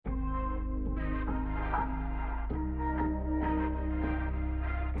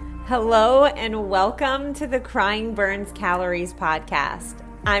Hello and welcome to the Crying Burns Calories podcast.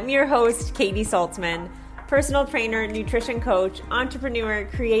 I'm your host, Katie Saltzman, personal trainer, nutrition coach, entrepreneur,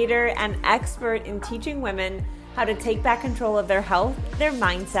 creator, and expert in teaching women how to take back control of their health, their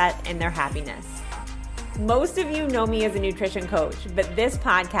mindset, and their happiness. Most of you know me as a nutrition coach, but this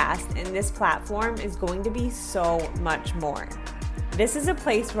podcast and this platform is going to be so much more. This is a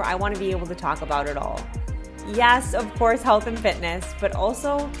place where I want to be able to talk about it all. Yes, of course, health and fitness, but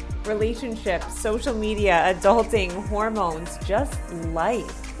also relationships, social media, adulting, hormones, just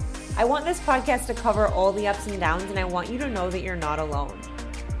life. I want this podcast to cover all the ups and downs, and I want you to know that you're not alone.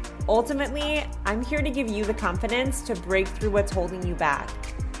 Ultimately, I'm here to give you the confidence to break through what's holding you back,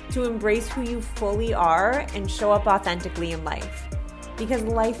 to embrace who you fully are and show up authentically in life. Because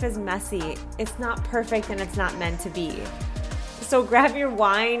life is messy, it's not perfect, and it's not meant to be. So grab your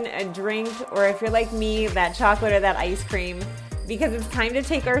wine, a drink, or if you're like me, that chocolate or that ice cream, because it's time to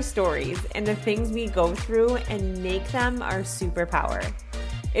take our stories and the things we go through and make them our superpower.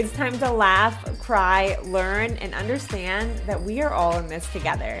 It's time to laugh, cry, learn, and understand that we are all in this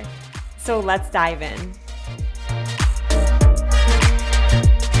together. So let's dive in.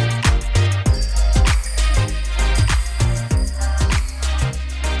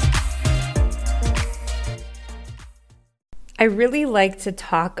 I really like to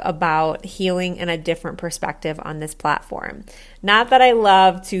talk about healing in a different perspective on this platform. Not that I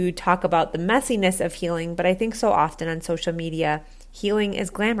love to talk about the messiness of healing, but I think so often on social media, healing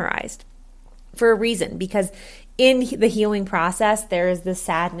is glamorized for a reason, because in the healing process, there is the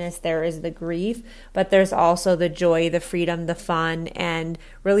sadness, there is the grief, but there's also the joy, the freedom, the fun, and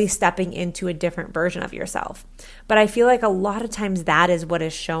really stepping into a different version of yourself. But I feel like a lot of times that is what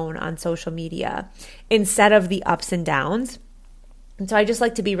is shown on social media instead of the ups and downs. And so I just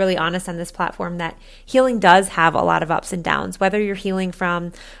like to be really honest on this platform that healing does have a lot of ups and downs, whether you're healing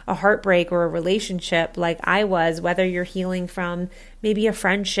from a heartbreak or a relationship like I was, whether you're healing from maybe a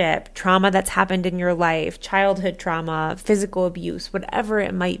friendship, trauma that's happened in your life, childhood trauma, physical abuse, whatever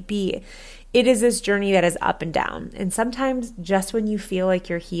it might be. It is this journey that is up and down. And sometimes just when you feel like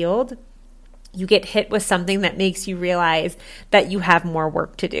you're healed, you get hit with something that makes you realize that you have more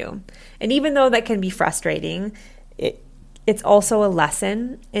work to do. And even though that can be frustrating, it's also a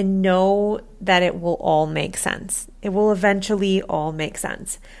lesson, and know that it will all make sense. It will eventually all make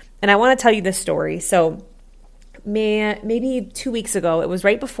sense. And I want to tell you this story. So maybe 2 weeks ago, it was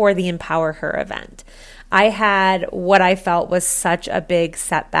right before the Empower Her event. I had what I felt was such a big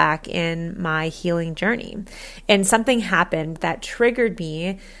setback in my healing journey. And something happened that triggered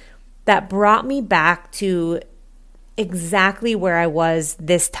me, that brought me back to exactly where I was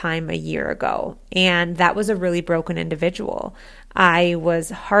this time a year ago. And that was a really broken individual. I was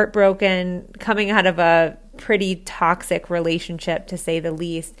heartbroken, coming out of a pretty toxic relationship, to say the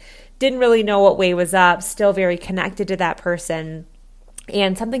least. Didn't really know what way was up, still very connected to that person.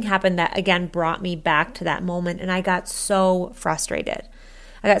 And something happened that, again, brought me back to that moment. And I got so frustrated.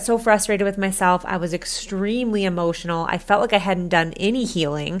 I got so frustrated with myself. I was extremely emotional. I felt like I hadn't done any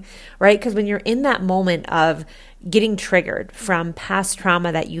healing, right? Because when you're in that moment of getting triggered from past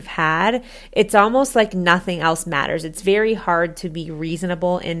trauma that you've had, it's almost like nothing else matters. It's very hard to be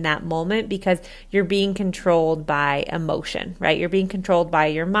reasonable in that moment because you're being controlled by emotion, right? You're being controlled by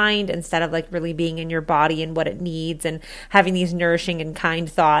your mind instead of like really being in your body and what it needs and having these nourishing and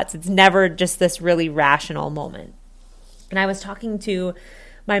kind thoughts. It's never just this really rational moment. And I was talking to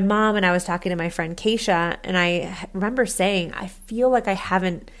my mom and I was talking to my friend Keisha, and I remember saying, I feel like I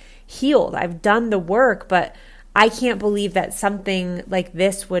haven't healed. I've done the work, but I can't believe that something like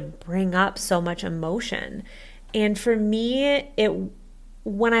this would bring up so much emotion. And for me,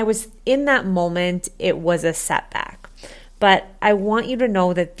 when I was in that moment, it was a setback. But I want you to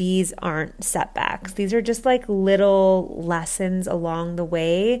know that these aren't setbacks. These are just like little lessons along the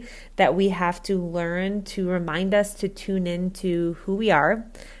way that we have to learn to remind us to tune into who we are,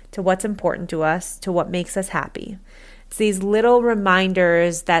 to what's important to us, to what makes us happy. It's these little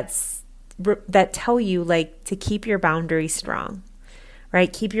reminders that tell you like to keep your boundaries strong,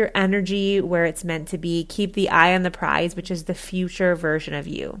 right? Keep your energy where it's meant to be. Keep the eye on the prize, which is the future version of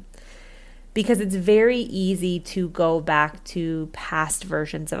you. Because it's very easy to go back to past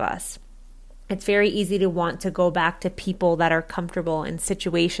versions of us. It's very easy to want to go back to people that are comfortable and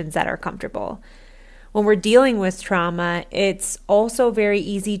situations that are comfortable. When we're dealing with trauma, it's also very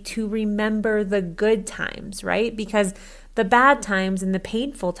easy to remember the good times, right? Because the bad times and the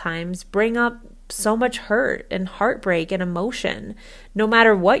painful times bring up so much hurt and heartbreak and emotion. No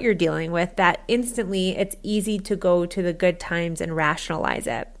matter what you're dealing with, that instantly it's easy to go to the good times and rationalize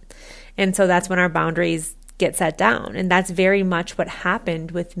it. And so that's when our boundaries get set down. And that's very much what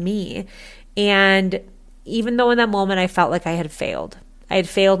happened with me. And even though in that moment I felt like I had failed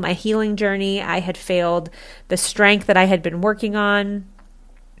my healing journey, I had failed the strength that I had been working on,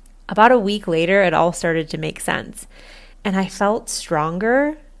 about a week later, it all started to make sense. And I felt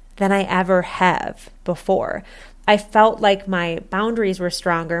stronger than I ever have before. I felt like my boundaries were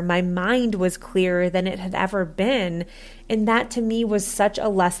stronger. My mind was clearer than it had ever been. And that to me was such a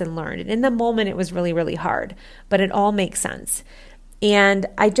lesson learned. And in the moment, it was really, really hard, but it all makes sense. And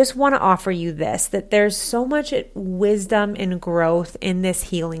I just want to offer you this, that there's so much wisdom and growth in this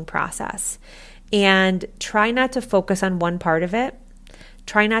healing process. And try not to focus on one part of it.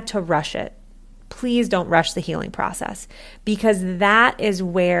 Try not to rush it. Please don't rush the healing process, because that is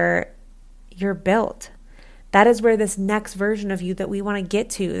where you're built. That is where this next version of you that we want to get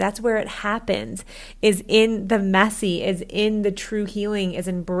to, that's where it happens, is in the messy, is in the true healing, is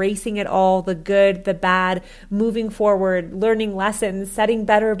embracing it all, the good, the bad, moving forward, learning lessons, setting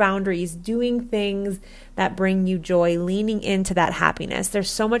better boundaries, doing things that bring you joy, leaning into that happiness. There's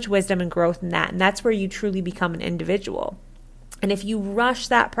so much wisdom and growth in that, and that's where you truly become an individual. And if you rush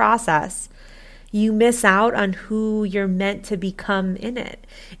that process, you miss out on who you're meant to become in it.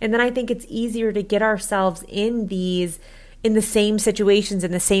 And then I think it's easier to get ourselves in the same situations,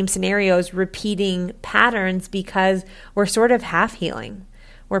 in the same scenarios, repeating patterns, because we're sort of half healing.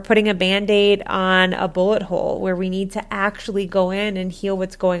 We're putting a Band-Aid on a bullet hole where we need to actually go in and heal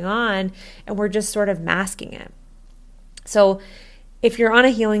what's going on, and we're just sort of masking it. So if you're on a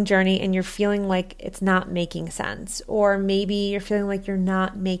healing journey and you're feeling like it's not making sense, or maybe you're feeling like you're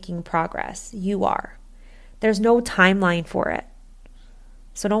not making progress, you are. There's no timeline for it.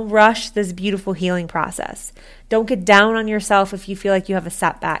 So don't rush this beautiful healing process. Don't get down on yourself if you feel like you have a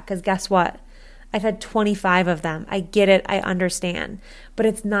setback, because guess what? I've had 25 of them. I get it. I understand. But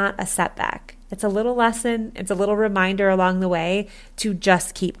it's not a setback. It's a little lesson. It's a little reminder along the way to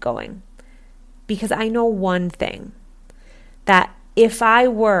just keep going. Because I know one thing, that if I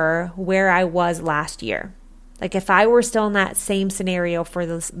were where I was last year, like if I were still in that same scenario for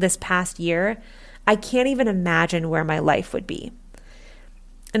this past year, I can't even imagine where my life would be.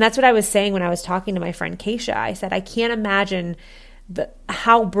 And that's what I was saying when I was talking to my friend Keisha. I said, I can't imagine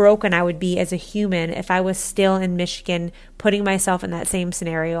how broken I would be as a human if I was still in Michigan, putting myself in that same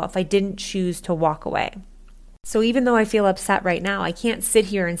scenario, if I didn't choose to walk away. So even though I feel upset right now, I can't sit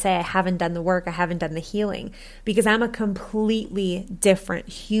here and say I haven't done the work, I haven't done the healing, because I'm a completely different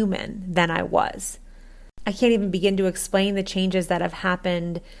human than I was. I can't even begin to explain the changes that have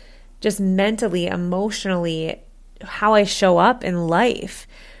happened just mentally, emotionally, how I show up in life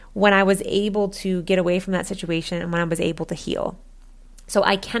when I was able to get away from that situation and when I was able to heal. So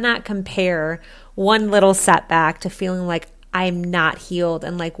I cannot compare one little setback to feeling like I'm not healed,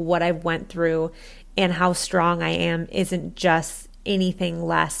 and like what I went through and how strong I am isn't just anything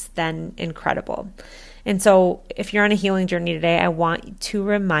less than incredible. And so if you're on a healing journey today, I want to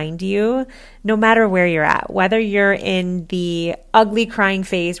remind you, no matter where you're at, whether you're in the ugly crying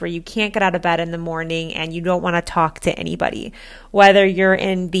phase where you can't get out of bed in the morning and you don't want to talk to anybody, whether you're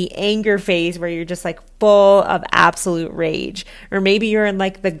in the anger phase where you're just like full of absolute rage, or maybe you're in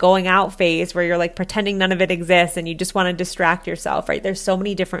like the going out phase where you're like pretending none of it exists and you just want to distract yourself, right? There's so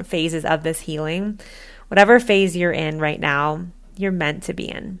many different phases of this healing. Whatever phase you're in right now, you're meant to be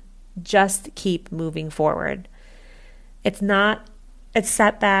in. Just keep moving forward. It's not a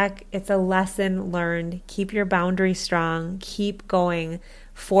setback. It's a lesson learned. Keep your boundaries strong. Keep going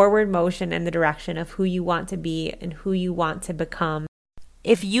forward motion in the direction of who you want to be and who you want to become.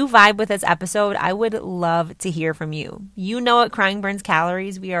 If you vibe with this episode, I would love to hear from you. You know at Crying Burns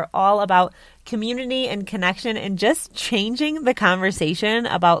Calories, we are all about community and connection and just changing the conversation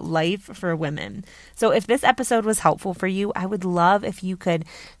about life for women. So if this episode was helpful for you, I would love if you could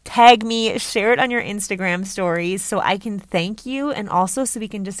tag me, share it on your Instagram stories so I can thank you, and also so we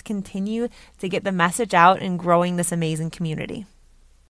can just continue to get the message out and growing this amazing community.